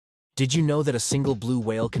Did you know that a single blue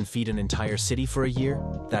whale can feed an entire city for a year?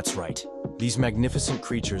 That's right. These magnificent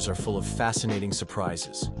creatures are full of fascinating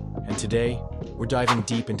surprises. And today, we're diving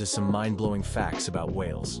deep into some mind-blowing facts about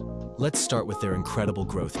whales. Let's start with their incredible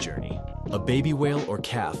growth journey. A baby whale or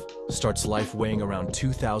calf starts life weighing around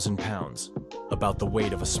 2,000 pounds, about the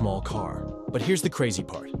weight of a small car. But here's the crazy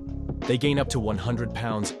part. They gain up to 100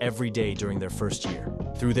 pounds every day during their first year,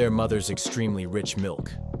 through their mother's extremely rich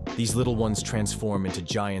milk. These little ones transform into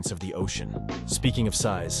giants of the ocean. Speaking of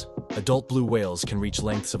size, adult blue whales can reach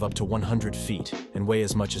lengths of up to 100 feet and weigh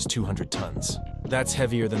as much as 200 tons. That's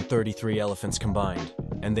heavier than 33 elephants combined,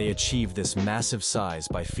 and they achieve this massive size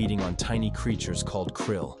by feeding on tiny creatures called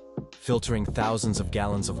krill, filtering thousands of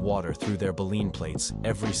gallons of water through their baleen plates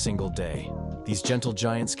every single day. These gentle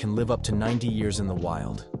giants can live up to 90 years in the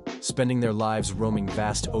wild, spending their lives roaming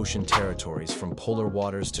vast ocean territories from polar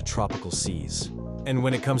waters to tropical seas. And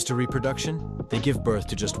when it comes to reproduction, they give birth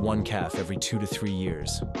to just one calf every 2 to 3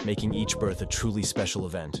 years, making each birth a truly special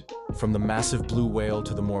event. From the massive blue whale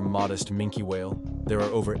to the more modest minke whale, there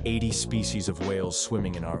are over 80 species of whales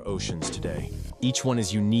swimming in our oceans today. Each one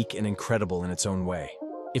is unique and incredible in its own way.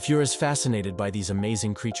 If you're as fascinated by these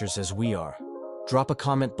amazing creatures as we are, drop a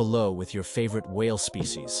comment below with your favorite whale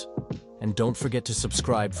species. And don't forget to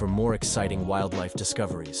subscribe for more exciting wildlife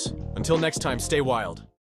discoveries. Until next time, stay wild.